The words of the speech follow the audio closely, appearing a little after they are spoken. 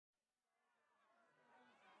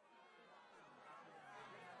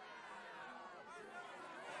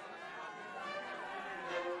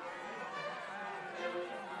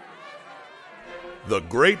The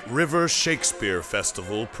Great River Shakespeare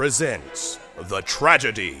Festival presents The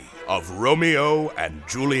Tragedy of Romeo and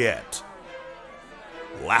Juliet.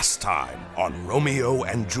 Last time on Romeo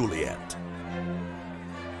and Juliet.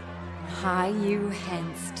 Hie you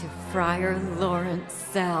hence to Friar Lawrence'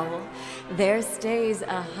 cell. There stays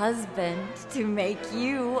a husband to make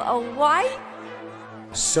you a wife.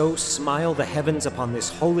 So smile the heavens upon this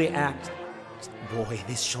holy act. Boy,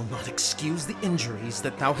 this shall not excuse the injuries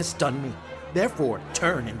that thou hast done me. Therefore,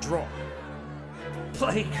 turn and draw.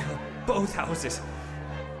 Plague of both houses.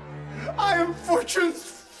 I am fortune's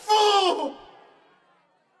fool!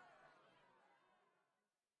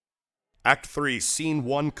 Act 3, Scene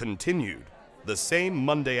 1 continued, the same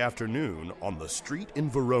Monday afternoon on the street in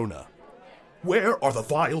Verona. Where are the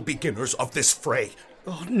vile beginners of this fray?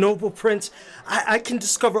 Oh, noble prince, I can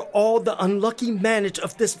discover all the unlucky manage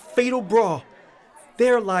of this fatal brawl.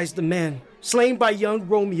 There lies the man, slain by young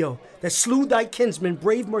Romeo, that slew thy kinsman,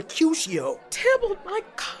 brave Mercutio. Tybalt, my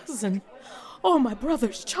cousin. Oh, my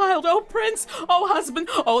brother's child. Oh, prince. Oh, husband.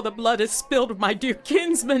 Oh, the blood is spilled of my dear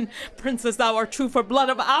kinsman. Prince, as thou art true for blood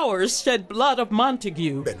of ours, shed blood of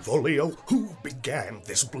Montague. Benvolio, who began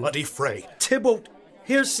this bloody fray? Tybalt,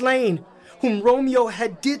 here slain, whom Romeo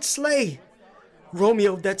had did slay.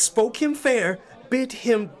 Romeo that spoke him fair, bid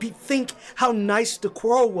him bethink how nice the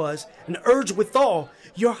quarrel was, and urge withal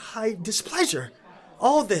your high displeasure.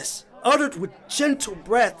 All this, uttered with gentle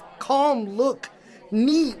breath, calm look,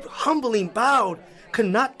 knee humbling bowed, could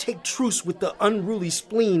not take truce with the unruly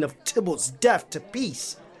spleen of Tybalt's deaf to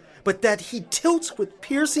peace, but that he tilts with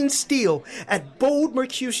piercing steel at bold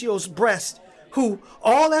Mercutio's breast, who,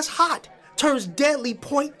 all as hot, turns deadly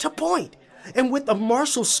point to point, and with a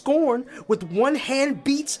martial scorn, with one hand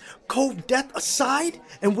beats cold death aside,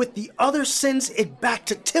 and with the other sends it back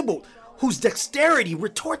to Tybalt, whose dexterity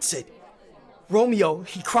retorts it. Romeo,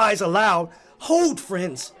 he cries aloud, "Hold,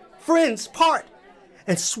 friends! Friends, part!"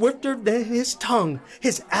 And swifter than his tongue,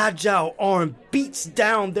 his agile arm beats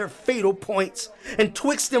down their fatal points, and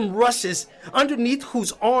twixt them rushes, underneath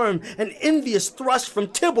whose arm an envious thrust from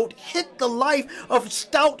Tybalt hit the life of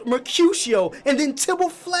stout Mercutio, and then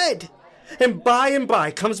Tybalt fled. And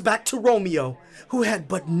by comes back to Romeo, who had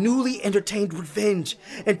but newly entertained revenge,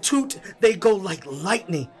 and to't they go like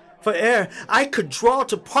lightning, for ere I could draw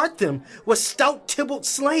to part them was stout Tybalt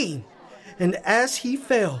slain. And as he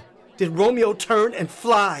fell, did Romeo turn and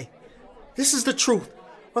fly. This is the truth,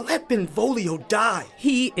 or let Benvolio die.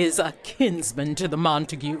 He is a kinsman to the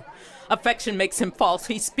Montague. Affection makes him false,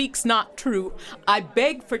 he speaks not true. I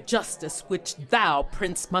beg for justice, which thou,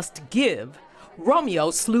 prince, must give.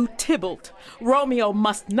 Romeo slew Tybalt. Romeo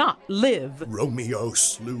must not live. Romeo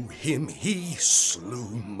slew him, he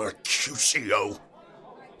slew Mercutio.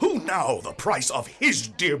 Who now the price of his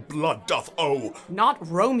dear blood doth owe? Not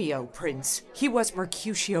Romeo, prince. He was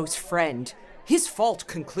Mercutio's friend. His fault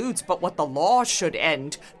concludes but what the law should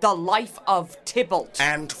end, the life of Tybalt.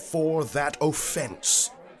 And for that offense,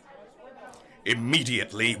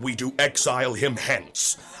 immediately we do exile him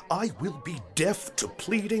hence. I will be deaf to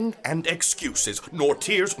pleading and excuses, nor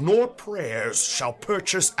tears nor prayers shall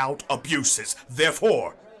purchase out abuses.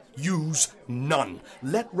 Therefore, use none.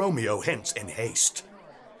 Let Romeo hence in haste.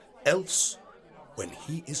 Else, when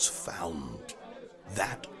he is found,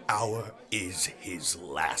 that hour is his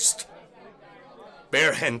last.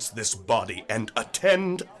 Bear hence this body and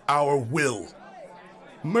attend our will.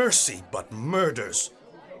 Mercy but murders,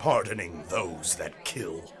 pardoning those that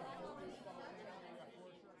kill.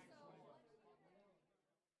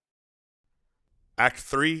 Act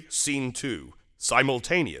 3, Scene 2,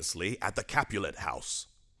 simultaneously at the Capulet House.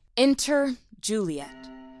 Enter Juliet.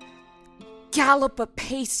 Gallop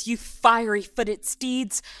apace, you fiery-footed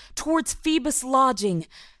steeds, towards Phoebus' lodging.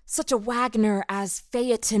 Such a wagoner as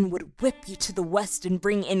Phaeton would whip you to the west and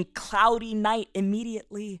bring in cloudy night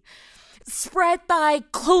immediately. Spread thy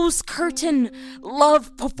close curtain,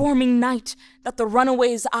 love-performing night, that the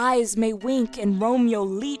runaway's eyes may wink and Romeo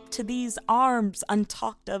leap to these arms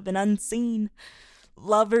untalked of and unseen.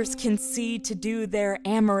 Lovers can see to do their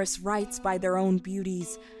amorous rites by their own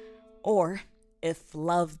beauties, or, if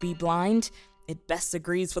love be blind, it best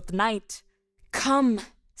agrees with night. Come,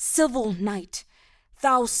 civil night,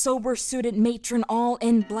 thou sober-suited matron all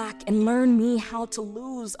in black, and learn me how to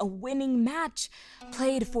lose a winning match,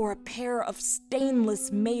 played for a pair of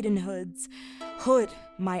stainless maidenhoods. Hood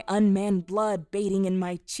my unmanned blood bating in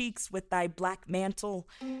my cheeks with thy black mantle,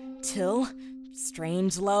 till,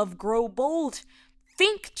 strange love, grow bold.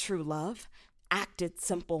 Think, true love, act it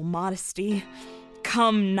simple modesty.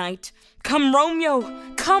 Come, night, come,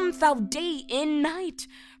 Romeo, come, thou day in night,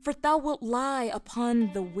 for thou wilt lie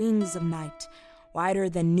upon the wings of night, whiter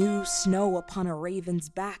than new snow upon a raven's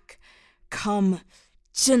back. Come,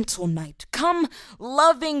 gentle night, come,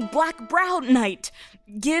 loving black-browed night,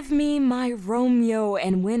 give me my Romeo,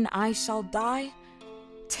 and when I shall die,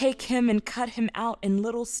 take him and cut him out in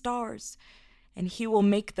little stars, and he will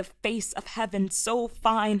make the face of heaven so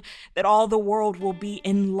fine that all the world will be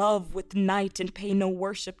in love with night and pay no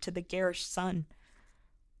worship to the garish sun.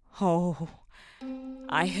 Oh,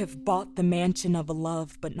 I have bought the mansion of a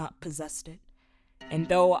love, but not possessed it, and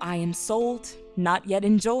though I am sold, not yet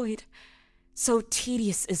enjoyed. So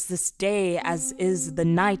tedious is this day as is the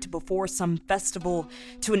night before some festival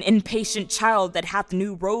to an impatient child that hath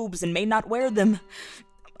new robes and may not wear them.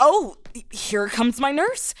 Oh, here comes my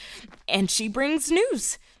nurse, and she brings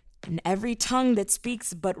news. And every tongue that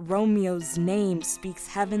speaks but Romeo's name speaks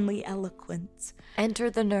heavenly eloquence. Enter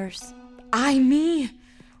the nurse. Ay me!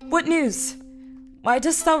 What news? Why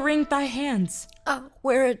dost thou wring thy hands? Oh,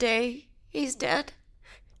 where a day. He's dead.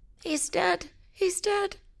 He's dead. He's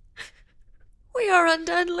dead. We are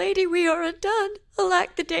undone, lady, we are undone.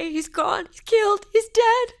 Alack the day, he's gone, he's killed, he's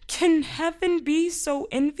dead. Can heaven be so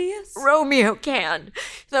envious? Romeo can,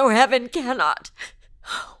 though heaven cannot.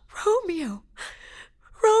 Oh, Romeo,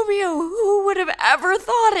 Romeo, who would have ever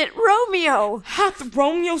thought it? Romeo! Hath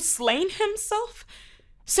Romeo slain himself?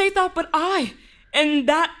 Say thou but I, and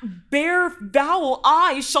that bare foul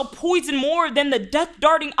eye shall poison more than the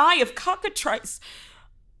death-darting eye of cockatrice.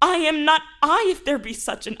 I am not I if there be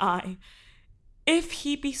such an eye. If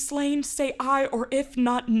he be slain, say I, or if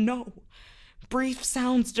not, no. Brief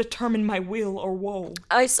sounds determine my weal or woe.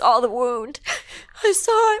 I saw the wound. I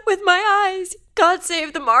saw it with my eyes. God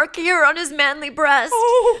save the mark here on his manly breast.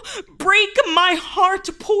 Oh, break my heart,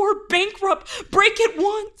 poor bankrupt. Break it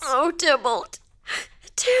once. Oh, Tybalt.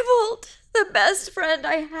 Tybalt, the best friend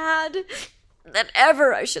I had, that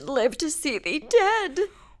ever I should live to see thee dead.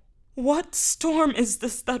 What storm is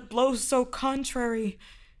this that blows so contrary?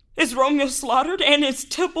 Is Romeo slaughtered, and is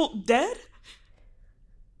Tybalt dead?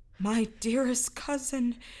 My dearest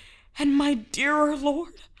cousin, and my dearer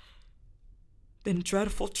lord? Then,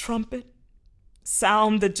 dreadful trumpet,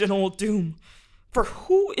 sound the general doom. For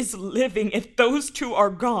who is living if those two are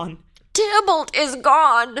gone? Tybalt is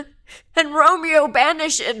gone, and Romeo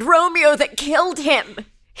banished, Romeo that killed him.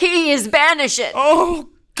 He is banished. Oh,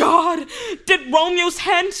 God! Did Romeo's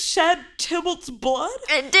hand shed Tybalt's blood?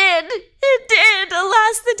 It did! It did!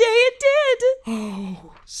 Alas, the day it did!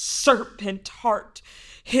 Oh, serpent heart,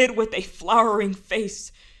 hid with a flowering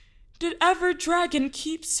face, did ever dragon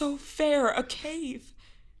keep so fair a cave?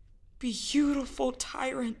 Beautiful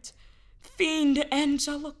tyrant, fiend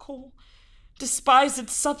angelical, despised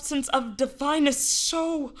substance of divinest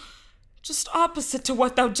show, just opposite to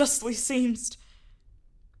what thou justly seemst.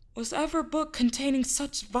 Was ever book containing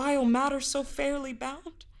such vile matter so fairly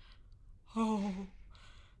bound? Oh,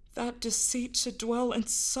 that deceit should dwell in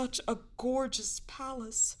such a gorgeous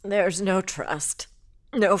palace. There's no trust,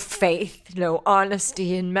 no faith, no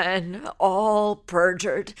honesty in men, all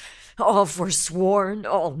perjured, all forsworn,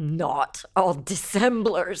 all naught, all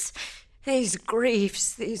dissemblers. These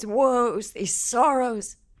griefs, these woes, these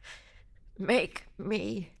sorrows make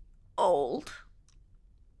me old.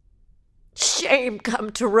 Shame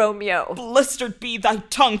come to Romeo. Blistered be thy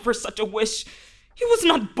tongue for such a wish. He was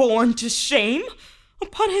not born to shame.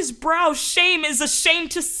 Upon his brow shame is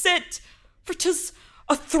ashamed to sit, for 'tis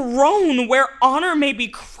a throne where honor may be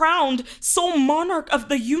crowned, sole monarch of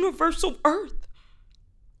the universal earth.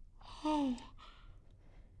 Oh,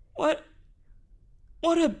 what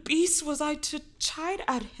a beast was I to chide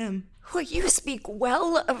at him. Will you speak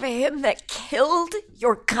well of him that killed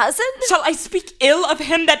your cousin? Shall I speak ill of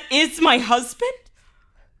him that is my husband?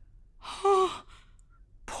 Oh,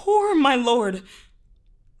 poor my lord,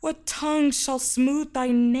 what tongue shall smooth thy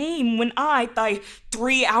name when I, thy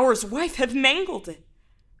 3 hours wife, have mangled it?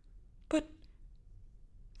 But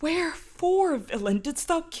wherefore, villain, didst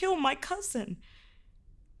thou kill my cousin?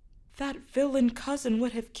 That villain cousin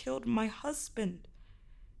would have killed my husband.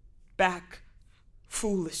 Back,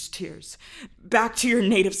 foolish tears, back to your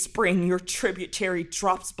native spring. Your tributary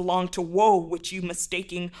drops belong to woe, which you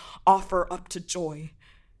mistaking offer up to joy.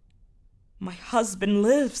 My husband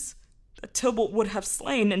lives, that Tybalt would have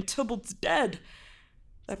slain, and Tybalt's dead,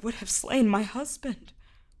 that would have slain my husband.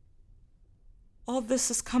 All this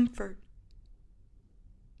is comfort.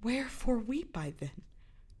 Wherefore weep I then?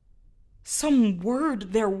 Some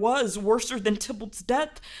word there was worser than Tybalt's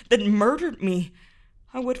death that murdered me.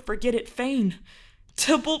 I would forget it fain.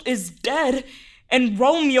 Tybalt is dead, and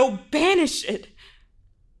Romeo banished.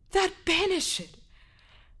 That banished,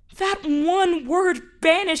 that one word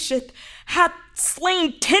banisheth, hath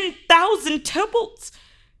slain 10,000 Tybalts.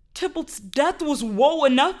 Tybalt's death was woe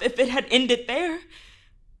enough if it had ended there.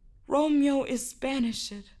 Romeo is banished.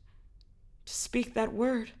 To speak that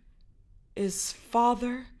word is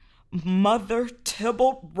father, mother,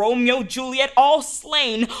 Tybalt, Romeo, Juliet, all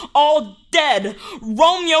slain, all dead.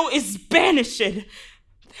 Romeo is banished.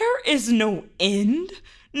 There is no end,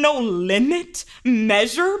 no limit,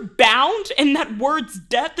 measure, bound in that word's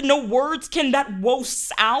death. No words can that woe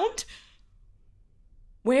sound.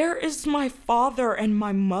 Where is my father and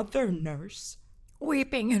my mother, nurse?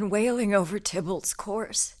 Weeping and wailing over Tybalt's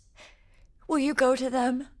corse. Will you go to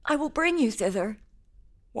them? I will bring you thither.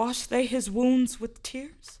 Wash they his wounds with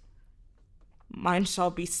tears? Mine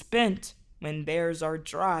shall be spent when theirs are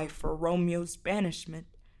dry for Romeo's banishment.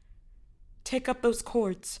 Take up those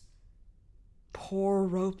cords. Poor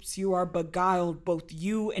ropes, you are beguiled, both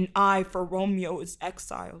you and I, for Romeo is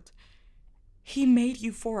exiled. He made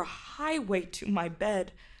you for a highway to my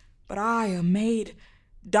bed, but I, a maid,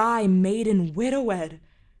 die maiden widowed.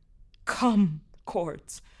 Come,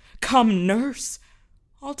 cords, come, nurse,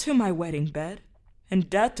 all to my wedding bed, and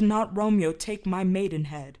death not Romeo take my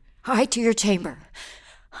maidenhead. Hie to your chamber.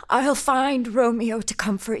 I'll find Romeo to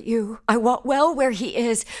comfort you. I wot well where he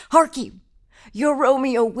is. Hark you, your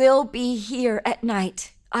Romeo will be here at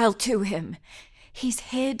night. I'll to him. He's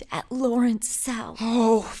hid at Lawrence' cell.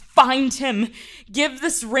 Oh, find him. Give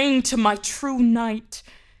this ring to my true knight,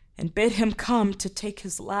 and bid him come to take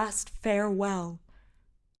his last farewell.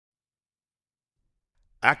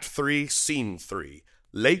 Act 3, Scene 3.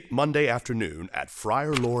 Late Monday afternoon at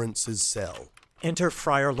Friar Lawrence's cell. Enter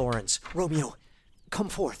Friar Lawrence. Romeo, come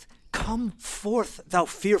forth, thou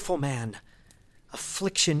fearful man.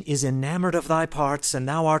 Affliction is enamored of thy parts, and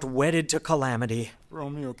thou art wedded to calamity.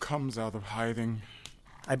 Romeo comes out of hiding.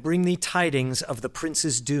 I bring thee tidings of the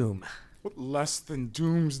prince's doom. What less than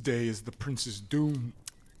doomsday is the prince's doom?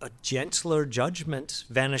 A gentler judgment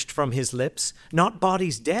vanished from his lips, not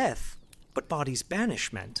body's death, but body's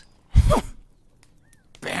banishment.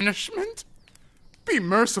 Banishment? Be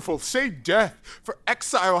merciful, say death, for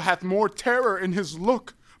exile hath more terror in his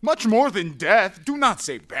look. Much more than death, do not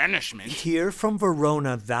say banishment. Here from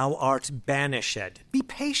Verona thou art banished. Be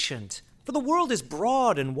patient, for the world is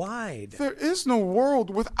broad and wide. There is no world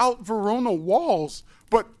without Verona walls,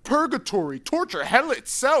 but purgatory, torture, hell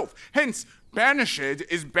itself. Hence, banished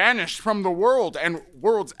is banished from the world, and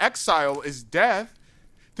world's exile is death.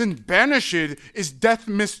 Then banished is death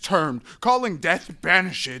mistermed, calling death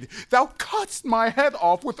banished. Thou cutt'st my head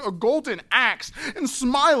off with a golden axe, and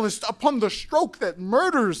smilest upon the stroke that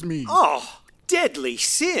murders me. Oh, deadly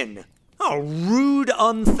sin! Oh, rude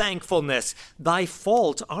unthankfulness! Thy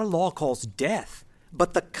fault our law calls death,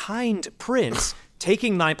 but the kind prince,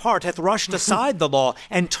 taking thy part, hath rushed aside the law,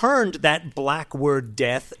 and turned that black word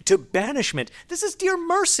death to banishment. This is dear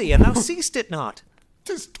mercy, and thou seest it not.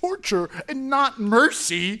 'Tis torture and not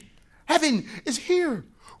mercy. Heaven is here,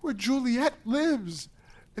 where Juliet lives,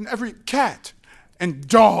 and every cat and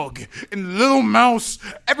dog and little mouse,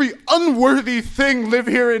 every unworthy thing live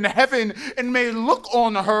here in heaven and may look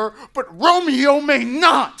on her, but Romeo may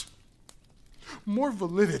not. More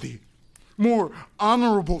validity, more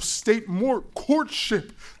honorable state, more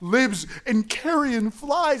courtship lives in carrion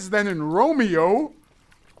flies than in Romeo.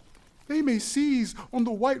 They may seize on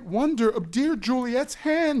the white wonder of dear Juliet's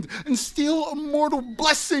hand and steal a mortal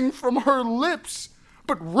blessing from her lips.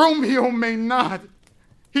 But Romeo may not.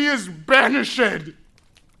 He is banished.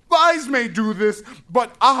 Lies may do this,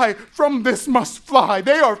 but I from this must fly.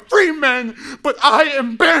 They are free men, but I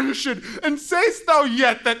am banished. And say'st thou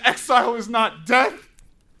yet that exile is not death?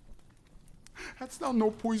 Hadst thou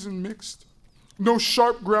no poison mixed, no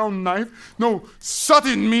sharp ground knife, no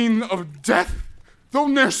sudden mean of death? Though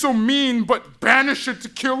ne'er so mean, but banished to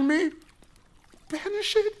kill me?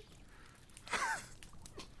 Banished?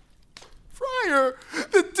 Friar,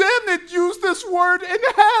 the damned use this word in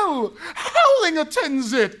hell. Howling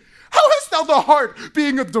attends it. How hast thou the heart,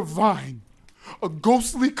 being a divine, a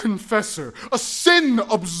ghostly confessor, a sin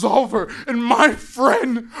absolver, and my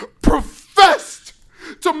friend professed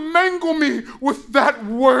to mangle me with that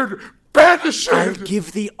word banished? I'll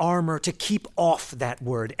give thee armor to keep off that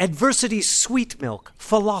word, adversity's sweet milk,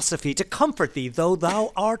 philosophy to comfort thee, though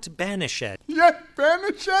thou art banished. Yet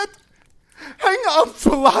banished? Hang up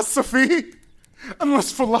philosophy!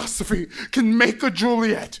 Unless philosophy can make a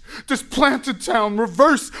Juliet, displant a town,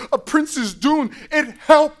 reverse a prince's doom, it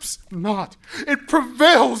helps not. It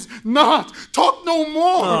prevails not. Talk no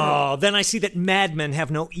more. Oh, then I see that madmen have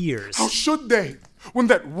no ears. How should they, when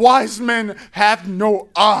that wise men have no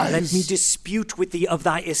eyes? Let me dispute with thee of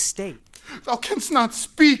thy estate. Thou canst not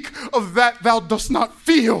speak of that thou dost not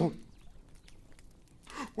feel.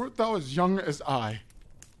 Wert thou as young as I,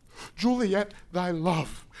 Juliet thy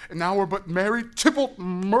love, and now we're but married, Tybalt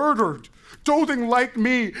murdered, doting like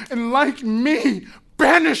me, and like me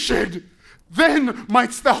banished. Then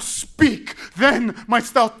mightst thou speak, then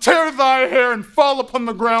mightst thou tear thy hair and fall upon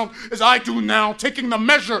the ground, as I do now, taking the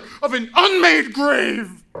measure of an unmade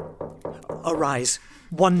grave. Arise,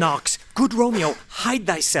 one knocks. Good Romeo, hide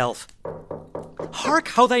thyself. Hark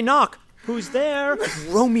how they knock. Who's there?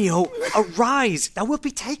 Romeo, arise, thou wilt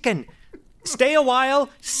be taken. Stay a while,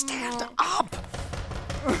 stand up.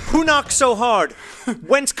 Who knocks so hard?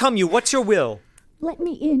 Whence come you? What's your will? Let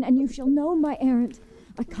me in, and you shall know my errand.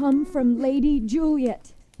 I come from Lady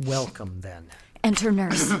Juliet. Welcome, then. Enter,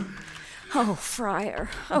 nurse. Oh, friar.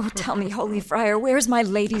 Oh, tell me, holy friar, where's my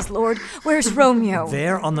lady's lord? Where's Romeo?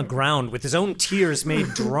 There on the ground, with his own tears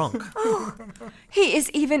made drunk. Oh, he is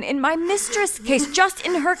even in my mistress' case, just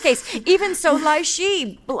in her case. Even so lies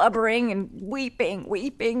she, blubbering and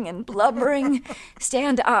weeping and blubbering.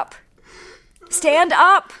 Stand up. Stand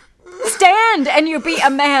up. Stand, and you be a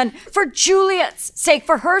man. For Juliet's sake,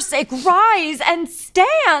 for her sake, rise and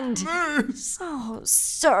stand. Nurse. Oh,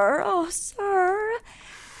 sir.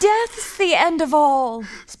 Death's the end of all.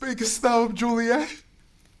 Speakest thou of Juliet?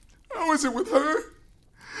 How is it with her?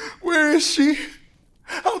 Where is she?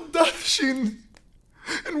 How doth she?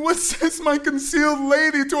 And what says my concealed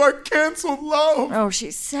lady to our cancelled love? Oh, she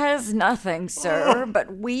says nothing, sir,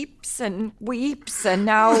 but weeps and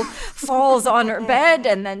now falls on her bed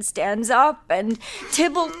and then stands up, and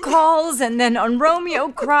Tybalt calls, and then on Romeo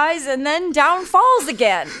cries, and then down falls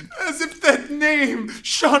again. As if that name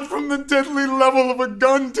shot from the deadly level of a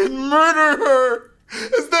gun did murder her.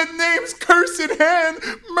 As that name's cursed hand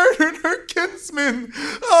murdered her kinsman.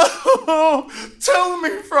 Oh, tell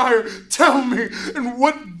me, friar, tell me, in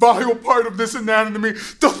what vile part of this anatomy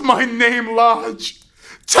doth my name lodge?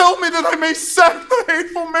 Tell me that I may sack the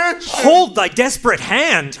hateful mansion. Hold thy desperate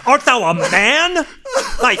hand! Art thou a man?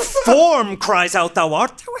 Thy form cries out thou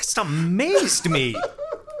art. Thou hast amazed me.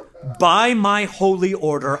 By my holy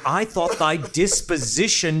order, I thought thy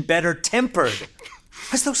disposition better tempered.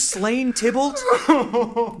 Hast thou slain Tybalt?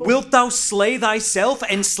 Wilt thou slay thyself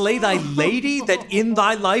and slay thy lady that in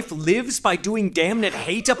thy life lives by doing damned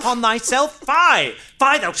hate upon thyself? Fie!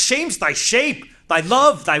 Thou shamest thy shape, thy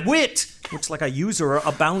love, thy wit, which like a usurer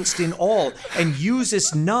aboundst in all, and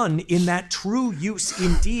usest none in that true use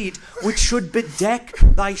indeed, which should bedeck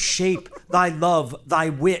thy shape, thy love, thy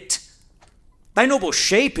wit. Thy noble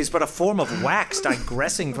shape is but a form of wax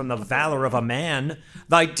digressing from the valor of a man.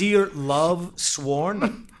 Thy dear love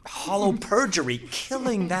sworn, hollow perjury,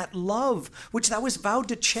 killing that love which thou hast vowed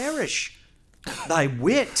to cherish. Thy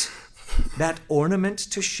wit, that ornament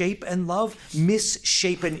to shape and love,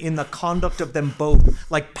 misshapen in the conduct of them both,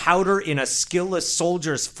 like powder in a skilless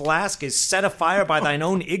soldier's flask, is set afire by thine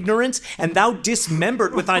own ignorance, and thou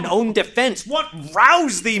dismembered with thine own defense. What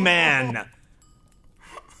roused thee, man?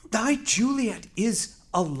 Thy Juliet is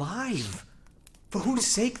alive, for whose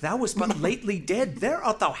sake thou wast but lately dead. There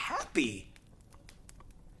art thou happy.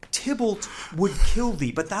 Tybalt would kill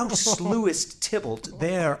thee, but thou slewest Tybalt.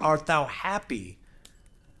 There art thou happy.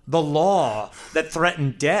 The law that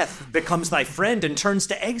threatened death becomes thy friend and turns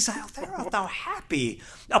to exile. There art thou happy.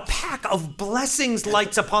 A pack of blessings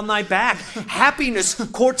lights upon thy back. Happiness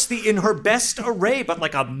courts thee in her best array, but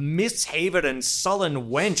like a mishaven and sullen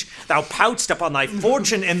wench, thou pout'st upon thy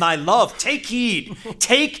fortune and thy love. Take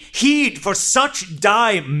heed, for such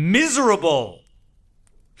die miserable.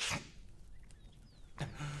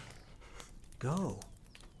 Go.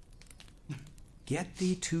 Get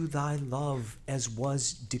thee to thy love as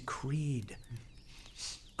was decreed.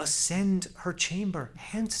 Ascend her chamber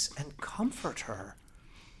hence and comfort her.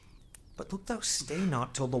 But look thou stay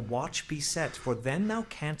not till the watch be set, for then thou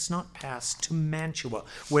canst not pass to Mantua,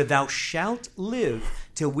 where thou shalt live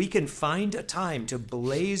till we can find a time to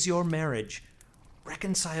blaze your marriage,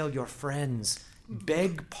 reconcile your friends,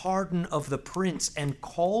 beg pardon of the prince, and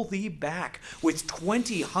call thee back with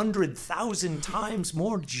 200,000 times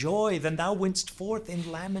more joy than thou wentst forth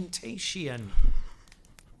in lamentation.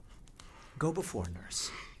 Go before,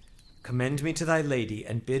 nurse. Commend me to thy lady,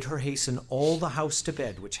 and bid her hasten all the house to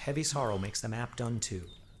bed, which heavy sorrow makes them apt unto.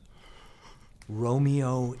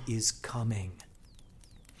 Romeo is coming.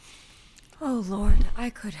 Oh, Lord, I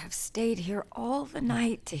could have stayed here all the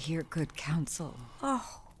night to hear good counsel.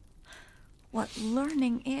 Oh, what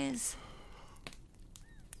learning is.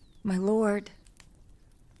 My lord,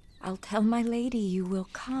 I'll tell my lady you will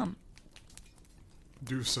come.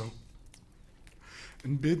 Do so.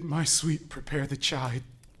 And bid my sweet prepare the chide.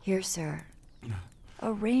 Here, sir.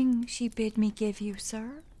 A ring she bid me give you,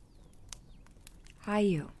 sir. Hie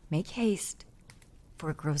you, make haste, for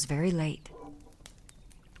it grows very late.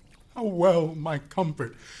 How well my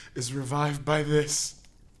comfort is revived by this.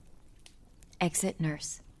 Exit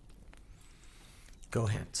nurse. Go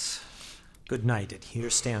hence. Good night, and here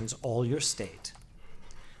stands all your state.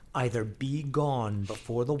 Either be gone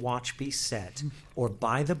before the watch be set, or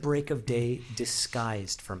by the break of day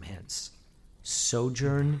disguised from hence.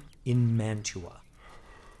 Sojourn in Mantua.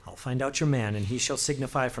 I'll find out your man, and he shall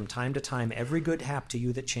signify from time to time every good hap to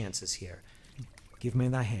you that chances here. Give me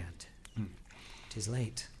thy hand. 'Tis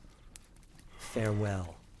late.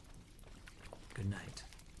 Farewell. Good night.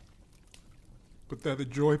 But that a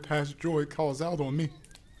joy past joy calls out on me.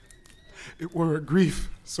 It were a grief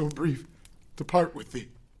so brief to part with thee.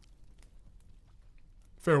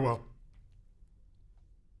 Farewell.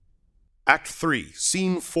 Act 3,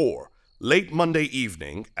 Scene 4, late Monday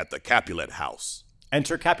evening at the Capulet House.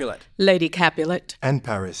 Enter Capulet. Lady Capulet. And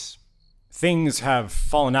Paris. Things have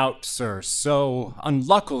fallen out, sir, so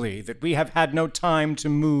unluckily that we have had no time to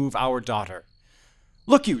move our daughter.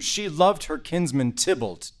 Look you, she loved her kinsman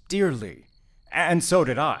Tybalt dearly, and so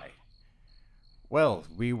did I. Well,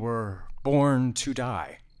 we were born to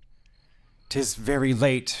die. 'Tis very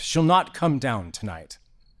late. She'll not come down tonight.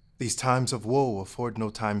 These times of woe afford no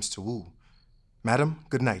times to woo. Madam,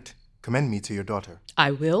 good night. Commend me to your daughter. I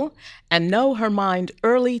will, and know her mind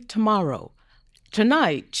early tomorrow.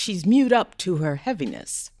 Tonight she's mewed up to her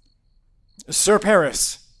heaviness. Sir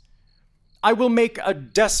Paris, I will make a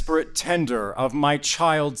desperate tender of my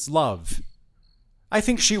child's love. I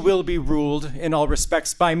think she will be ruled in all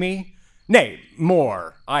respects by me. Nay,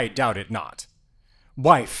 more, I doubt it not.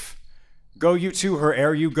 Wife, go you to her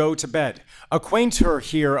ere you go to bed. Acquaint her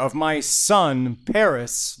here of my son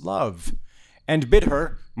Paris' love, and bid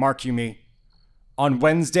her, mark you me, on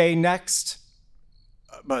Wednesday next.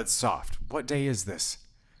 But soft, what day is this?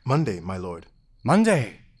 Monday, my lord.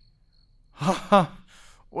 Monday? Ha ha.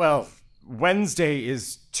 Well, Wednesday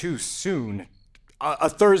is too soon. A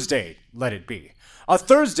Thursday, let it be. A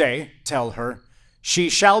Thursday, tell her, she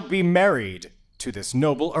shall be married to this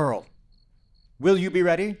noble earl. Will you be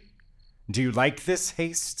ready? Do you like this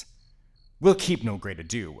haste? We'll keep no great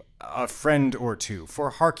ado, a friend or two,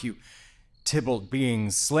 for hark you, Tybalt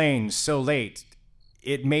being slain so late,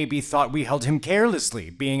 it may be thought we held him carelessly,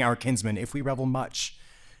 being our kinsman, if we revel much.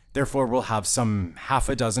 Therefore we'll have some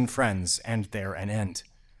 6 friends, and there an end.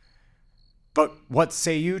 But what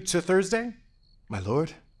say you to Thursday? My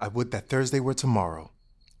lord, I would that Thursday were tomorrow.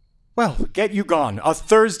 Well, get you gone. A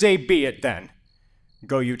Thursday be it then.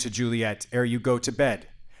 Go you to Juliet ere you go to bed.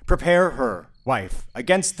 Prepare her, wife,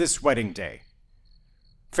 against this wedding day.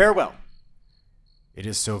 Farewell. It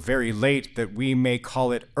is so very late that we may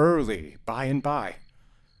call it early by and by.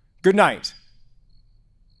 Good night.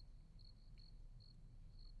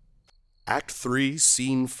 Act 3,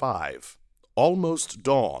 Scene 5, almost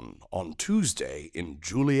dawn on Tuesday in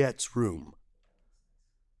Juliet's room.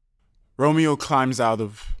 Romeo climbs out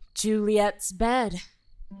of Juliet's bed.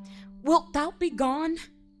 Wilt thou be gone?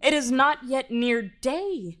 It is not yet near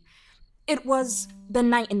day. It was the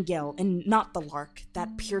nightingale and not the lark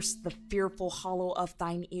that pierced the fearful hollow of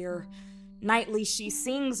thine ear. Nightly she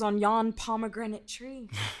sings on yon pomegranate tree.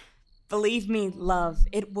 Believe me, love,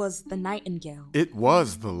 it was the nightingale. It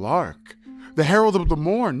was the lark, the herald of the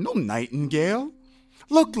morn, no nightingale.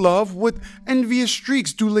 Look, love, what envious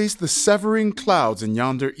streaks do lace the severing clouds in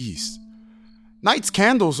yonder east. Night's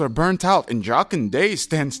candles are burnt out, and jocund day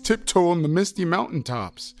stands tiptoe on the misty mountain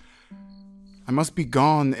tops. I must be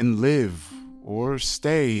gone and live, or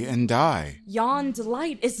stay and die. Yon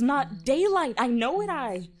delight is not daylight, I know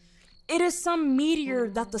it. It is some meteor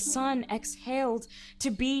that the sun exhaled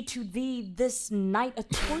to be to thee this night a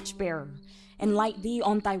torchbearer, and light thee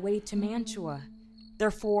on thy way to Mantua.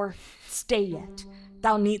 Therefore, stay yet.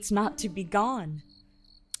 Thou needst not to be gone.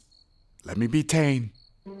 Let me be ta'en.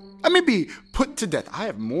 Let me be put to death. I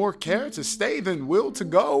have more care to stay than will to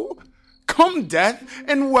go. Come, death,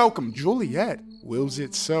 and welcome. Juliet wills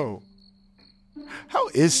it so. How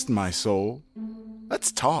is't, my soul?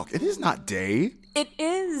 Let's talk. It is not day. It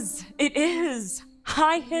is.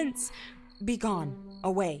 Hie hence. Be gone,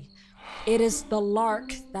 away. It is the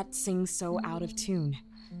lark that sings so out of tune,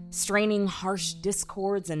 straining harsh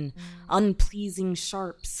discords and unpleasing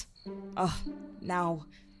sharps. Now,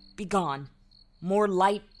 be gone. More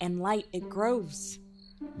light and light it grows.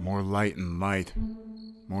 More light and light,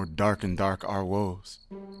 more dark and dark our woes.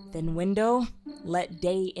 Then window, let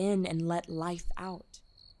day in and let life out.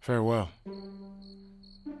 Farewell.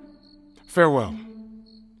 Farewell.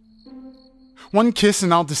 One kiss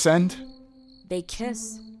and I'll descend. They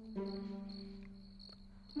kiss.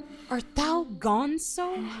 Art thou gone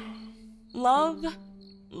so? Love,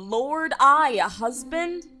 lord, I, a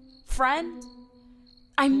husband, friend?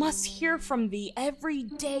 I must hear from thee every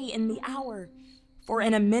day in the hour, for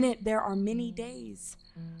in a minute there are many days.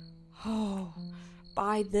 Oh,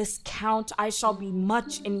 by this count I shall be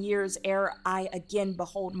much in years ere I again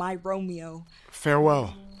behold my Romeo.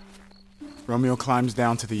 Farewell. Romeo climbs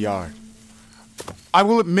down to the yard. I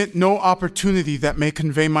will admit no opportunity that may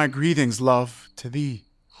convey my greetings, love, to thee.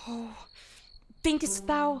 Oh, thinkest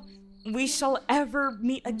thou we shall ever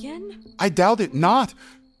meet again? I doubt it not.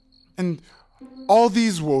 And all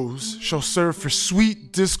these woes shall serve for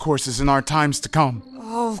sweet discourses in our times to come.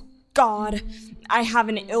 Oh, God, I have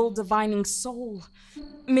an ill-divining soul.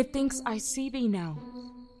 Methinks I see thee now.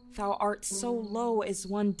 Thou art so low as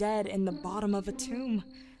one dead in the bottom of a tomb.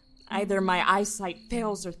 Either my eyesight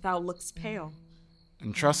fails or thou lookst pale.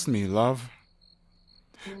 And trust me, love,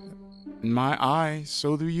 in my eye,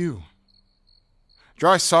 so do you.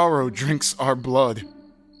 Dry sorrow drinks our blood.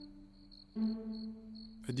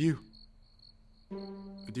 Adieu.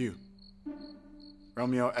 Adieu.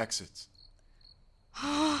 Romeo exits.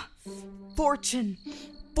 Fortune,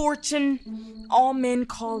 fortune, all men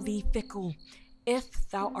call thee fickle, if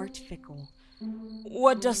thou art fickle.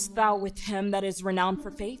 What dost thou with him that is renowned for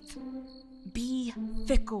faith? Be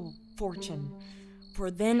fickle, fortune, for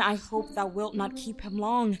then I hope thou wilt not keep him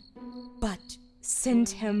long, but send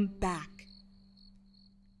him back.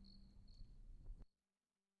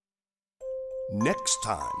 Next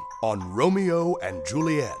time on Romeo and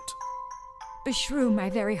Juliet. Beshrew my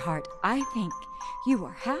very heart, I think you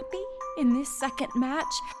are happy in this second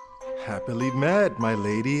match. Happily mad, my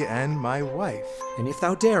lady and my wife. And if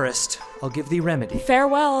thou darest, I'll give thee remedy.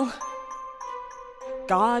 Farewell.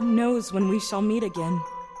 God knows when we shall meet again.